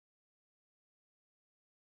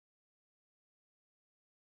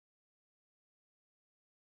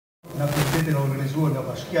në aktivitetin organizuar nga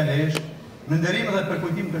Bashkia Lezhe, në nderim dhe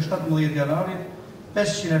perkujtim të 17 janarit,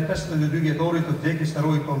 552 vjetorit të vdekjes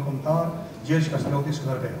Heroit tonë kombëtar, Gjergj Kastrioti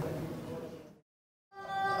Skendrebeu.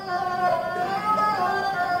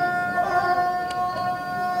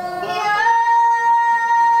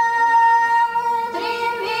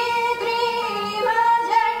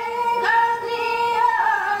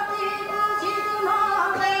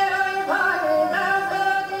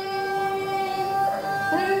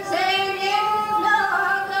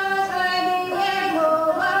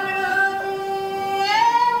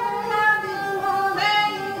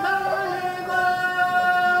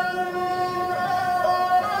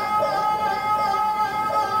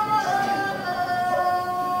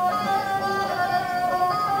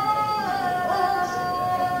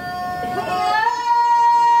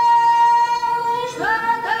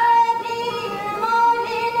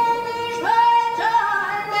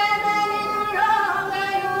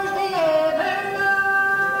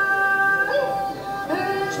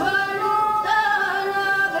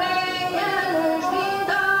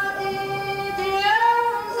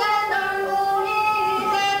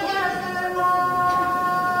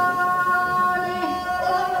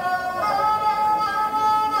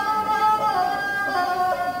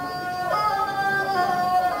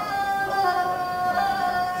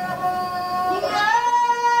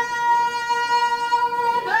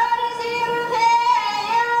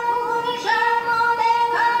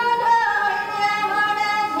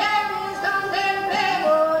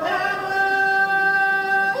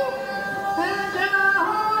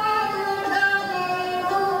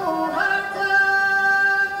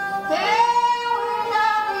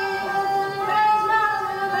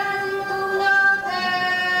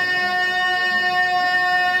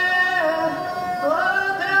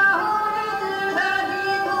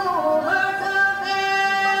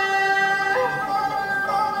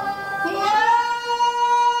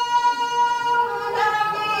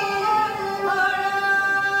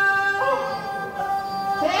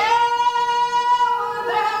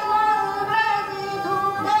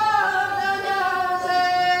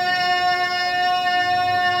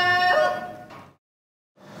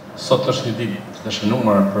 Sot është një ditë të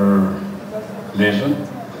shënuar për Lezhen,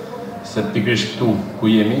 se pikërisht këtu ku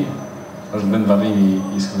jemi, është vendvarrimi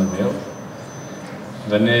i Skenderbeut,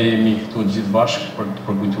 dhe ne jemi këtu gjithë bashkë për të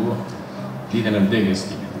përkujtuar ditën e vdekjes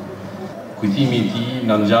së tij. Kujtimi i tij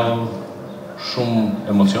na ngjall shumë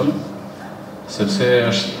emocion, sepse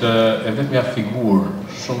është e vetmja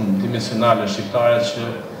figurë shumë dimensionale shqiptare që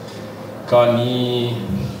ka një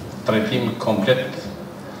trajtim komplet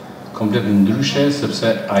ndryshe, sepse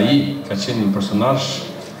ai ka qenë një personazh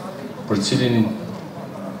për cilin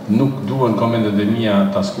nuk duhen komendet e mia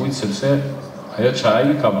ta skujt, sepse ajo që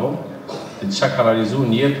ai ka bërë dhe çka ka realizuar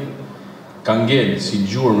në jetë ka ngel si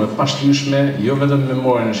gjurmë e pashtyeshme, jo vetëm në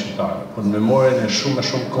memorien e shqiptarëve, por në memorien e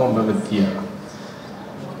shumë kombeve të tjera.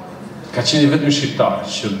 Ka qenë vetëm shqiptar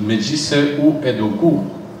që megjithse u eduku,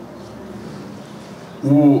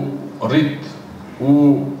 u rrit, u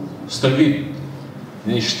stërvit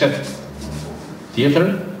në një shtet tjetër,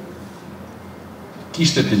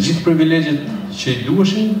 kishte të gjithë privilegjet që i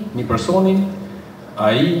duheshin një personi,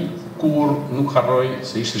 ai kur nuk harroi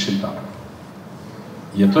se ishte shqiptar.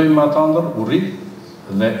 Jetoi me ata ndër, u rrit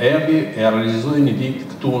dhe erdhi e realizoi një ditë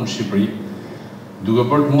këtu në Shqipëri, duke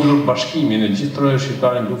bërë të mundur bashkimin e gjithë troje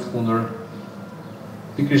shqiptarë në luftë kundër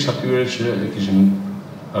pikërisht atyre që e kishin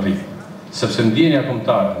arritur. Sepse ndjenja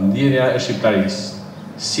kombëtare, ndjenja e shqiptarisë,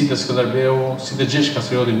 si të Skenderbeu, si të Gjergj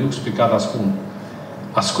Kastrioti nuk spikat askund.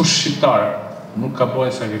 Askush shqiptar nuk ka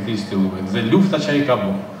bërë sakrificë të llojit. Dhe lufta që ai ka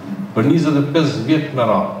bërë për 25 vjet me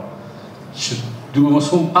radhë, që duke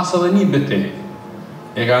mos humbur as edhe një betejë,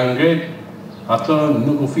 e ka ngret atë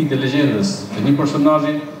në kufijtë e legjendës të një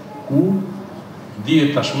personazhi ku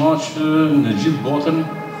dihet tashmë që në gjithë botën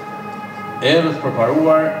erë të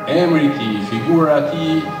përparuar, emri i tij, figura e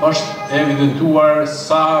tij është evidentuar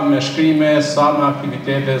sa me shkrime, sa me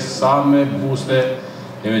aktivitete, sa me buste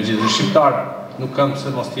e me gjithë shqiptar nuk kanë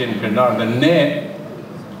pse mos të jenë krenar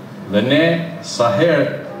dhe ne sa herë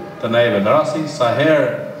të na jepet rasti, sa herë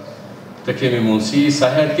të kemi mundësi, sa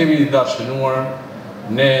herë kemi një datë shënuar,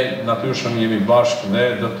 ne natyrshëm jemi bashkë dhe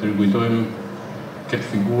do të rikujtojmë këtë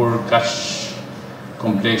figurë kaq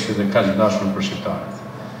komplekse dhe kaq dashur për shqiptarët.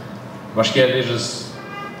 Bashkia Lezhes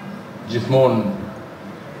gjithmonë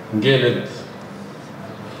ngelet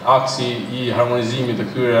aksi i harmonizimit të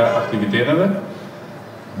këtyre aktiviteteve,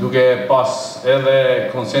 duke pas edhe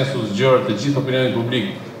konsensus gjërë të gjithë opinionit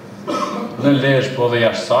publik në Lezhë, po dhe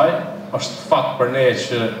jashtë saj. Është fat për ne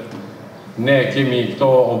që ne kemi këto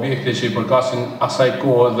objekte që i përkasin asaj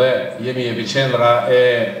kohë dhe jemi epiqendra e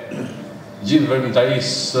gjithë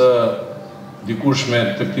veprimtarisë dikushme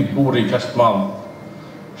të këtij burri kaq të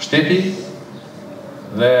madh shteti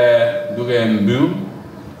dhe duke e mbyll,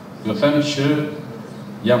 ju them që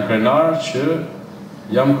jam krenar që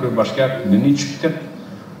jam kryebashkiak në një qytet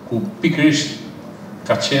ku pikërisht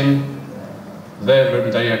ka qenë dhe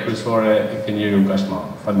veprimtaria kryesore e këtij njeriu kaq të madh.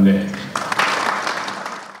 Faleminderit.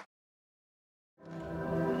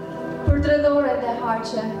 Për tredhore dhe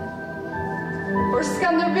harqe, për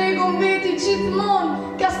Skenderbeu mbeti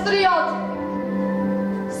gjithmonë Kastrioti.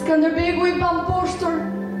 Skenderbeu i pamposhtur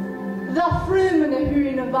dhe frymën e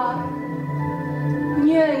hyri në varë.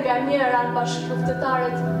 Një nga njëra në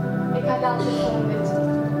bashkëpunëtarët e ka lanë të fundit.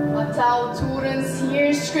 Ata u turën si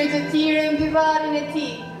herë shkretëtire mbi varin e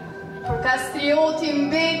tij. Por Kastrioti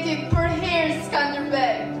mbeti për herë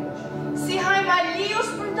Skenderbeu. Si hajmali u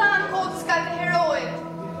shpërndan kocka të Heroit,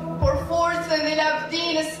 por forcën dhe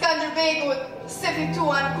lavdinë e Skenderbeut se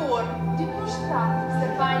fituan kur. Dikush tha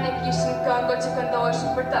se fajin e kishin këngë që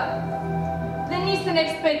këndoheshin për të. Dhe nisën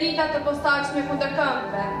ekspedita të posaçme kundër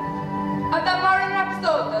këngëve. Ata marrën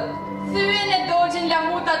rapsotët, thyen e dogjen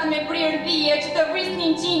lamutat me prirë dhije që të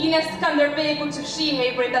vrisnin qindin e Skenderbeut që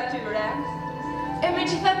fshihej prej atyre. E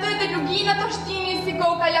megjithatë dhe luginat të shtinin si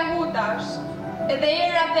koka lahutash. Edhe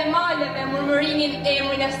erat e maleve murmërinin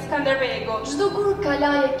emrin e Skenderbeut. Çdo gur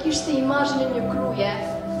kalaje kishte imazhin e një kruje,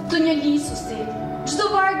 të një lisusi. Çdo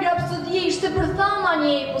varg rapsodie ishte përthama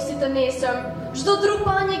një eposi të nesër. Çdo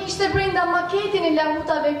drupanje kishte brenda maketin e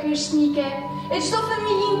lahutave kryshnike. E çdo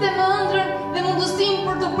fëmijë linte me ëndrën dhe mundësinë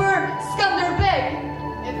për të bërë Skenderbeu.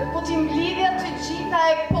 Edhe po t'i mblidhja të gjitha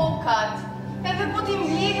epokat, edhe po t'i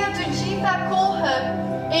mblidhja të gjitha kohët,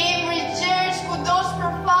 emri Gjergj kudosh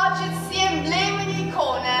përfaqet si emblemi një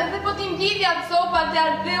ikone. Edhe po t'i mblidhja copat e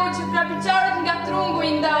ardheu që prapiqarët nga trungu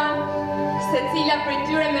i ndan, se cila prej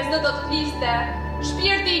tyre me zë do të fliste.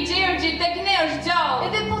 Shpirti i Gjergjit tek ne është gjallë.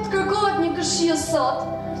 Edhe po të kërkohet një këshill sot,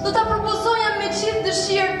 do ta propozoja me gjithë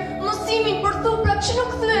dëshirë mësimin për thupra që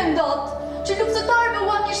nuk thyen dot, që luftëtarëve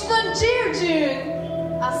ua kishte dhënë Gjergjin.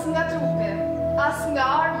 As nga trupi, as nga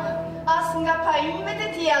armët, as nga pajimet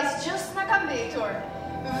e tij asgjë s'na ka mbetur.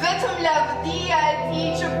 Vetëm lavdia e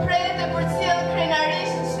tij që prete për cilë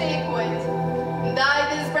krenarisht shekujt. Ndaj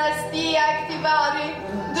dhe zbrastia e këtij varri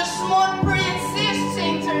dëshmon përjetësisht që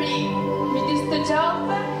i të ri. Midis të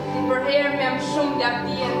gjallëve, për herë me më shumë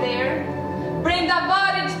lavdi e nderë, brenda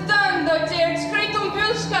varit tënd do Gjergj shkretu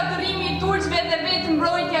mbyll shkatërimi i turqve dhe vetë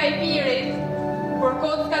mbrojtja i pirit. Por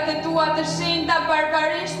kockat e tua të shenjta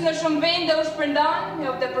barbarisht në shumë vende u shpërndan e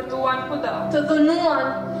u depërtuan kudo. Të dhënuan,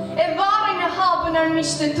 e varrin e hapën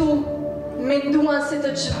armiqtë e tu. Menduan se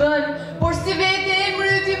të ç'bën, por si vete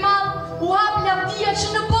emri i tij madh u hap lavdia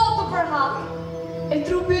që në botë përhap. E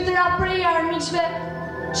trupi i tëra prej armiqve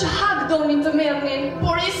që hak donin të merrnin,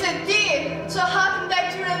 por ishte ti që hak ndaj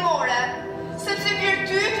tyre more, sepse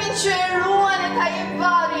virtytin që e ruan e ta jep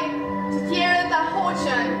varri, të tjerët ta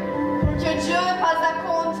hoqën. Por kjo gjë e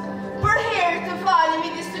pazakont, për herë të falim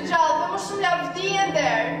midis të gjallëve më shumë lavdi e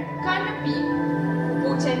nder. Ka një pikë,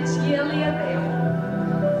 buqen qielli e dheu.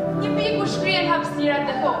 Një pikë ku shkrihen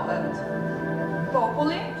hapësirat e popët.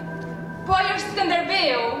 Populli? Po ai është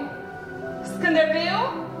Skenderbeu. Skenderbeu?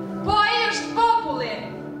 Po ai është populli.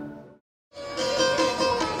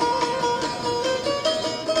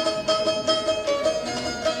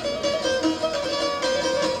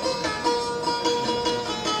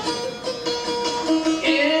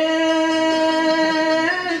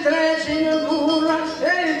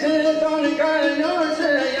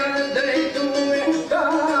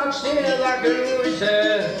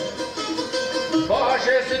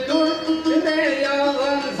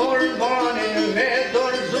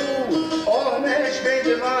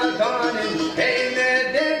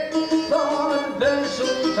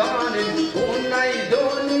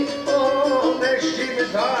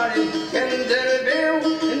 Skenderbeu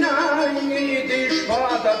na njëti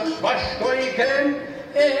shpatat, bashkoj ken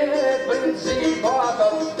e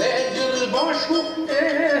principatat, dhe gjithë bashku e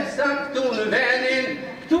saktu në venin,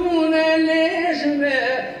 tu në Lezhe me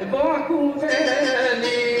baku venin.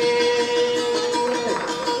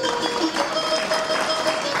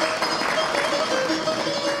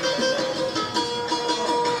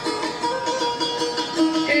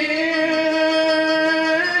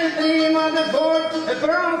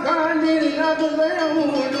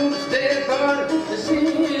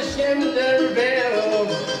 Skenderbeu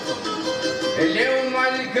leu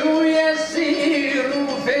malkruje si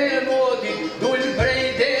rufe motit, dul prej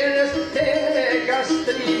deres te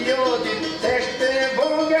Kastriotit, teshte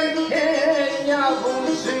vogël e një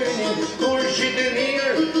vunë sy synin, kur qitë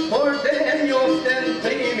mirë, por të njoften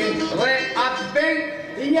trimin, dhe atë bejt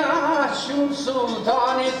jashun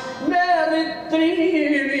sultanit, merit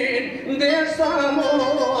trimin, ndërsa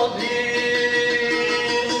modin.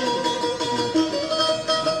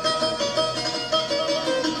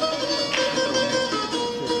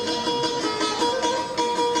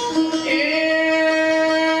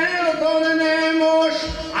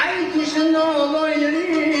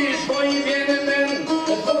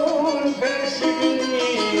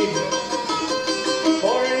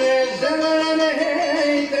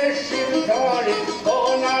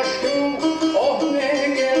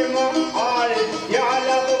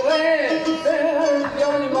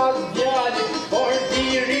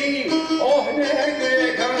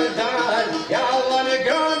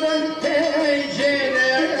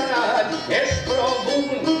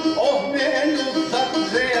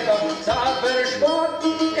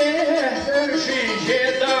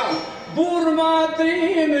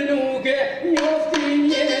 Burmatrim nuk e njoftin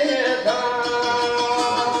jeta.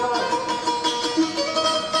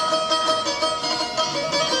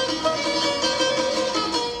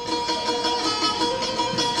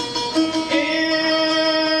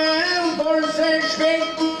 Përse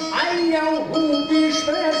shpejt, aja u hupi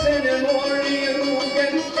shpresen, mori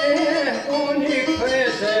rrugën e unik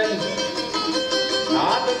presen.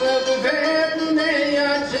 Atë dhe të vetë me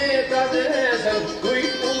ja qeta desen,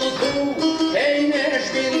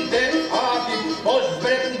 shpinte apit, po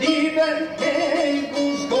zbret ndiver, hej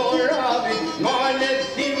kushkorapit, malet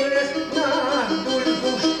timres na dul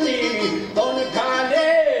kushtimi, ton kale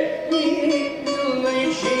i në i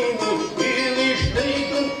qimi, ili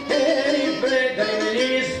shtrikun, hej predaj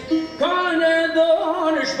lis, kane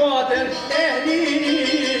donë shpaten e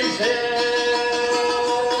lise.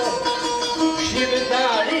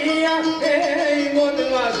 Shqiptaria, hej mod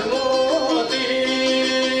mazmoti,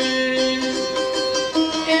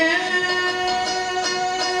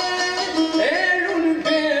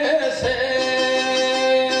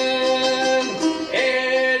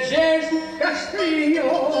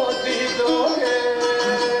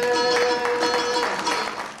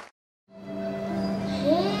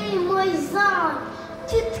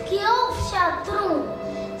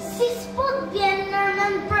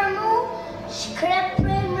 shkrep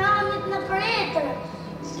prej mramit në përretër,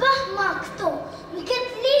 zbah ma këtu, mi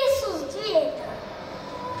ketë lisus t'vjetër,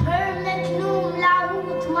 për me knum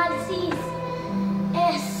lahut malsis, e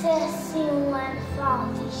se si uen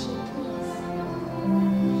fati shqipnis.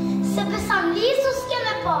 Se besam lisus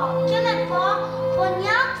keme pa, po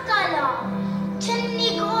njatë kala, që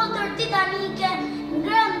një kodër titanike,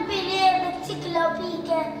 ngrën pileve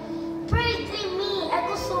ciklopike, prej 3000 e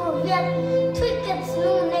kusur vjet, t'u i këtë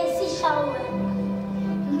snune si shaure.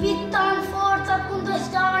 Mbi tanë forcat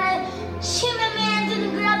kundështare, që me mendin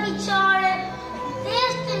graviqare,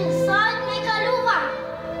 deshtin sajt me kaluvan.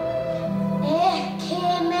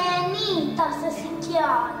 Keme nita se si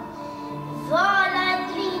kjarë, vala e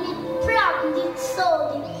drinit prap nditë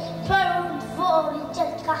sotit, për u dvori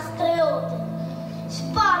Gjergj Kastrioti.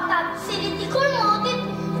 Shpatat cilit i kurmotit,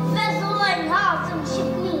 vezojnë hasëm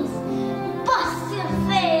Shqipnis, pas si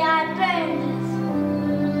feja e përndis.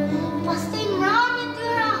 Pas të i mrami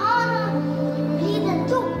tyra hanë, blidën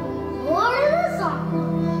tu, orë dhe zonë,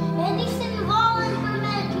 e nisin valën për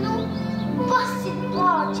me knu, pas si të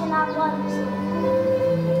parë që nga banë zonë.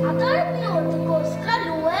 Ata e plurë të kosë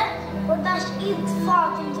kaluë, por tash i të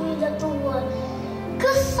fatin të i dëtuë.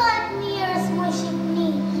 Kësajt njërës më Shqipni,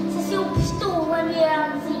 se si u pështu më njëra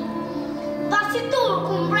në zi. Pas i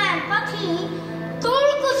turku mbren pa ti,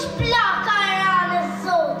 turku shplaka e rane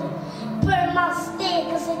zotit, për mas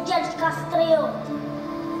tekës e Gjergj Kastrioti.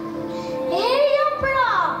 Jo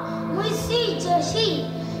pra, mëj si që shi,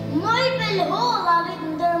 mëj belholla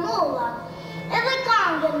rritë ndërmulla, edhe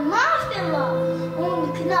kangen ma filla,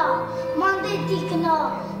 unë këna, mande ti këna,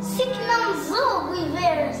 si këna në zogu i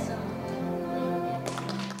verësë.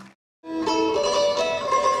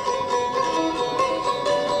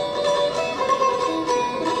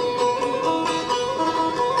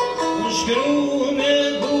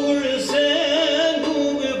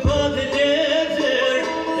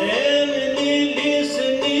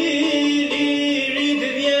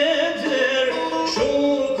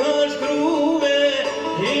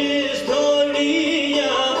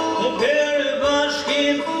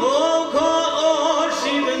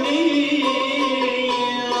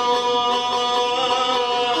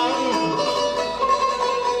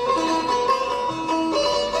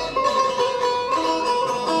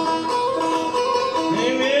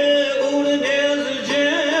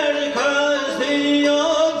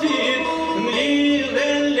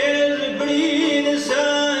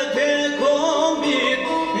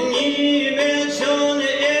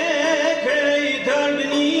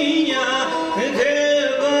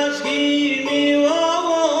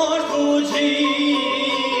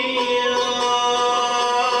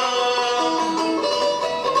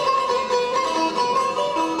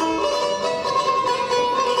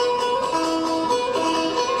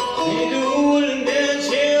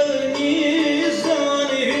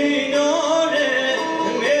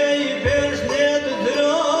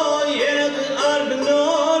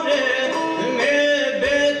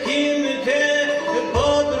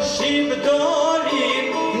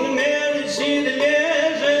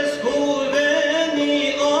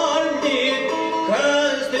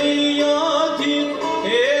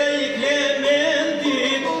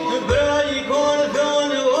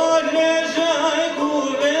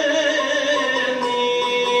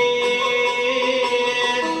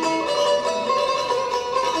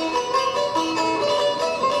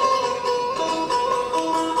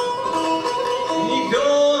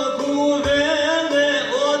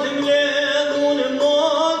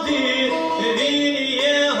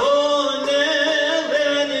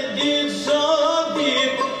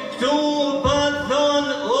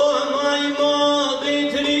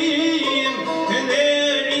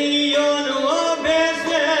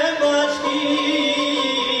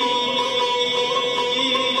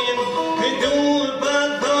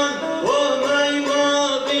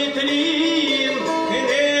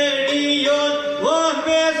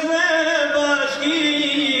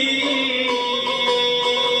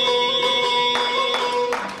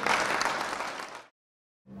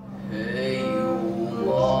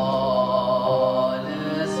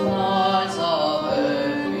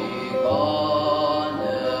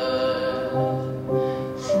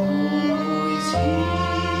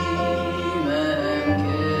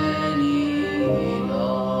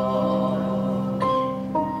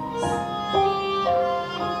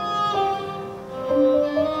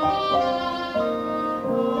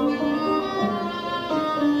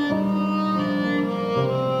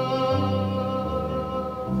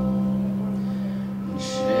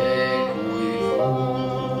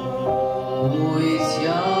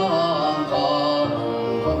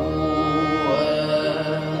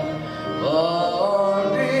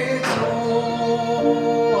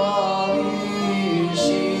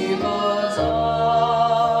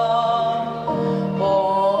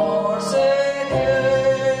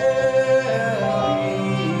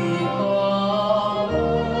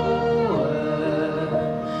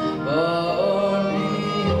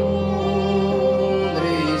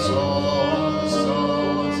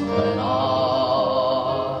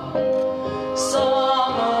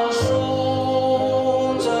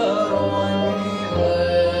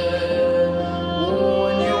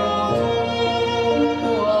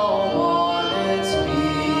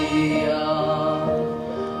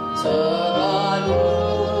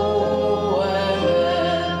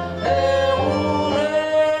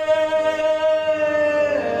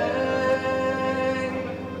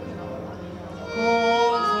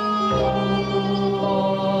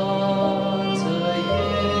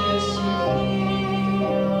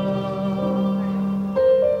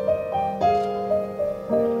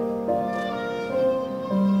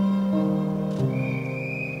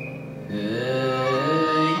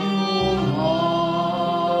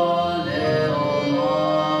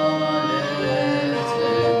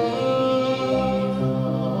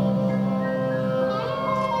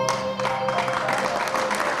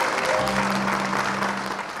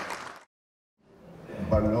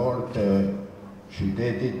 banor të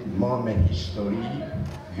qytetit ma me histori,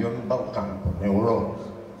 jo në Balkan, po në Europë.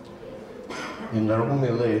 I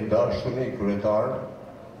nërumi dhe i dashuni kryetar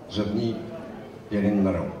zotni Pjerin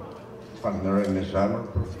Ndreu. Të falenderoj me zemër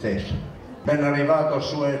për ftesën. Ben arrivato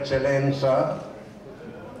Sua Eccellenza,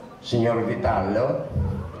 Signor Vitallo,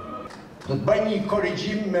 do të bëj një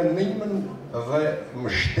korrigjim me mendimin dhe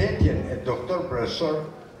mbështetjen e doktor profesor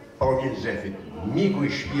Kombit Gjergjit, miku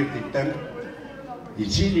i shpirtit tëm, i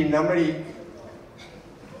cili në Amerikë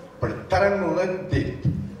për 13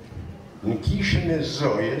 ditë në kishën e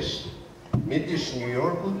Zojës, midis New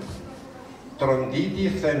Yorkut, tronditi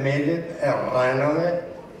themelet e rrenave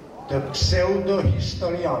të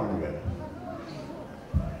pseudo-historianëve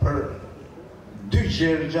për dy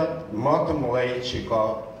gjergjat më të mëdhenj që ka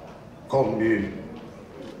kombi.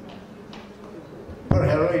 Për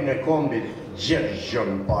herojnë e kombit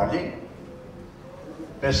Gjergj Pali,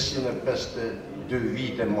 552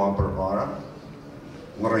 vite më përpara,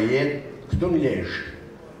 në rrjet këtu në Lezhe.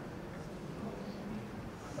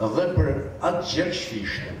 Dhe për atë Gjergj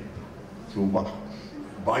Fishte, që u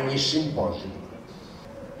ba një simpozim.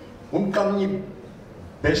 Unë kam një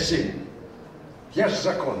besim,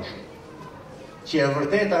 jashtëzakonshëm, që e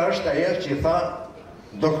vërteta është ajo që tha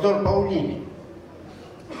doktor Paulini.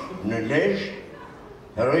 Në Lezhe,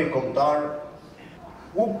 heroi kombëtar,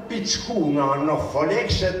 u picku nga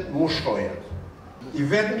anofolekset mushkojët. I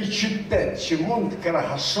vetmi qytet që mund të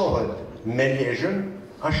krahasohet me Lezhën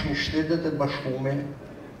është në Shtetet e Bashkuara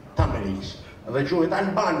të Amerikës. Dhe quhet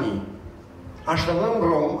Albani. Është edhe në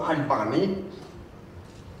Rom, Albani.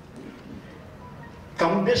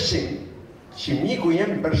 Kam besim që miku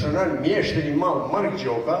jem personal, mjeshtri i madh Mark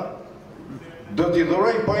Gjoka, do t'i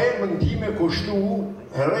dhuroj poemën time kushtu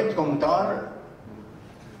Heroit kombëtar,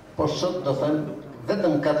 po sot do thënë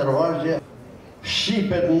vetëm 4 vargje.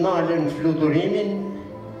 Shqipet nalen fluturimin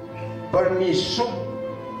për një sup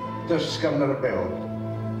të Skenderbeut.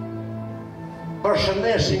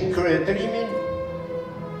 Përshëndesin kryetarimin,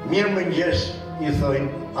 mirëmëngjes i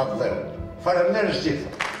thojnë atë dheut. Faleminderit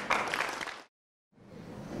gjithë.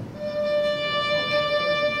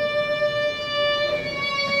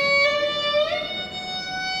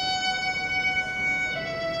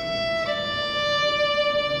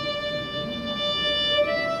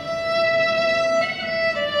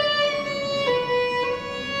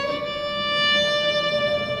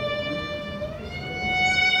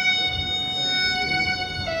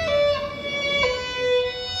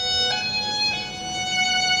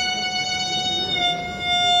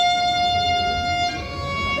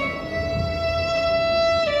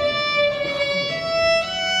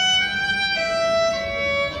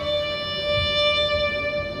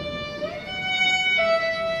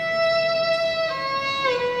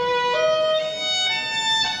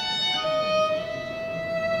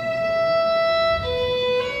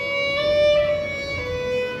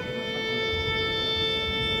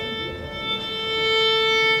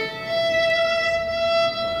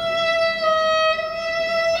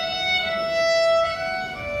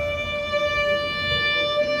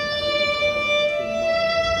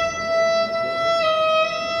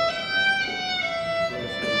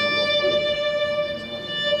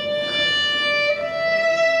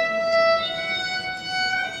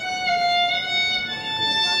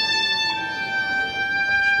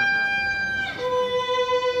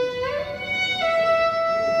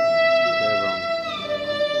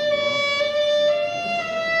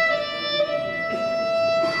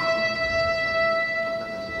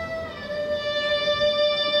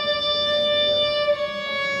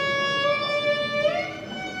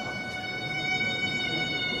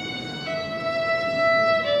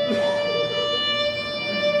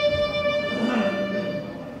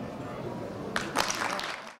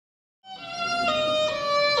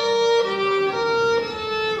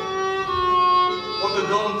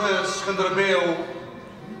 Skenderbeu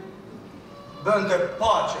bënte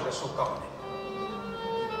pace me sultanin.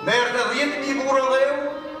 Merte 10.000 burë dheu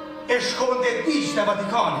e shkonte diqë të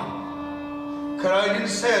Vatikanin. Krajnin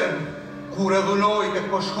serb, kur e dhunoj këtë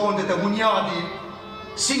po shkonte të Munjadi,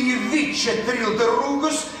 si një vit që trillë të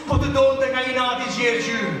rrugës, po të donte nga inati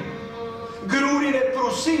Gjergjy. Grurin e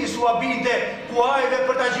Prusis u abinte kuajve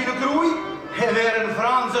për ta gjinë gruj, e verën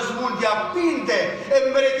Francës mund t'ja pinte, e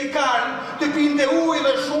mbretikan të pinte uj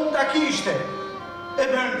dhe shumë t'a kishte. E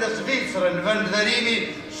bënd të Zvicrën vendverimi,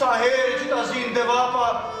 sa herë që t'a zinë të vapa,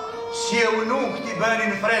 si e unuk t'i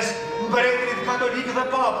bënin fresk mbretrit katolik dhe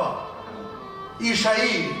papa. Isha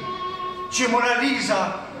i që Mona Lisa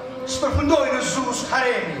s'përfundoj në zus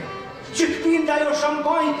haremi, që t'pinte ajo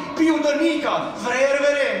shampaj piu donika, vrerë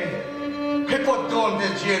veremi. E po tonë të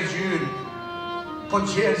Gjergjyn, Po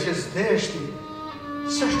Gjergjës deshti,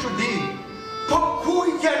 së shqudi, po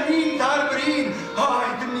kuj t'ja linë të arbrin,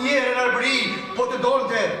 hajtë mjerën arbrin, po të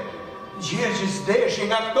donte, Gjergjës deshi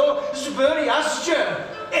nga këto zbëri asgjë,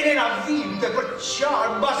 e ne na vinte për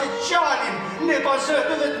qarë, mbase qalin, ne pasë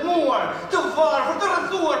të vetmuar, të varfër, të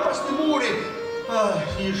rëthuar pas të murit.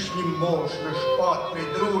 Ish një mosh në shpat prej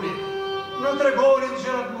drurit, në tregonin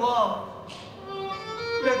gjërat mla,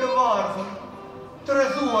 le të varfër, të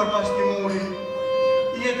rëthuar pas të murit,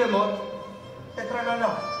 jetë e mot, e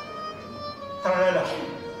tralala, tralala.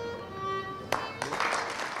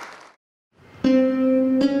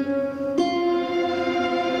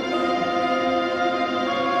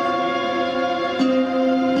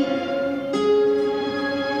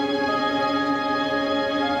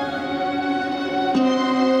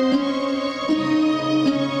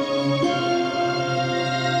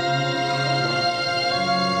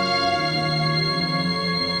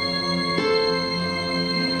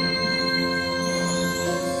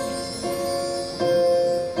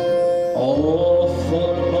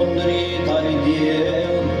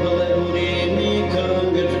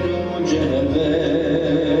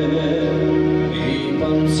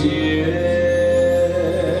 See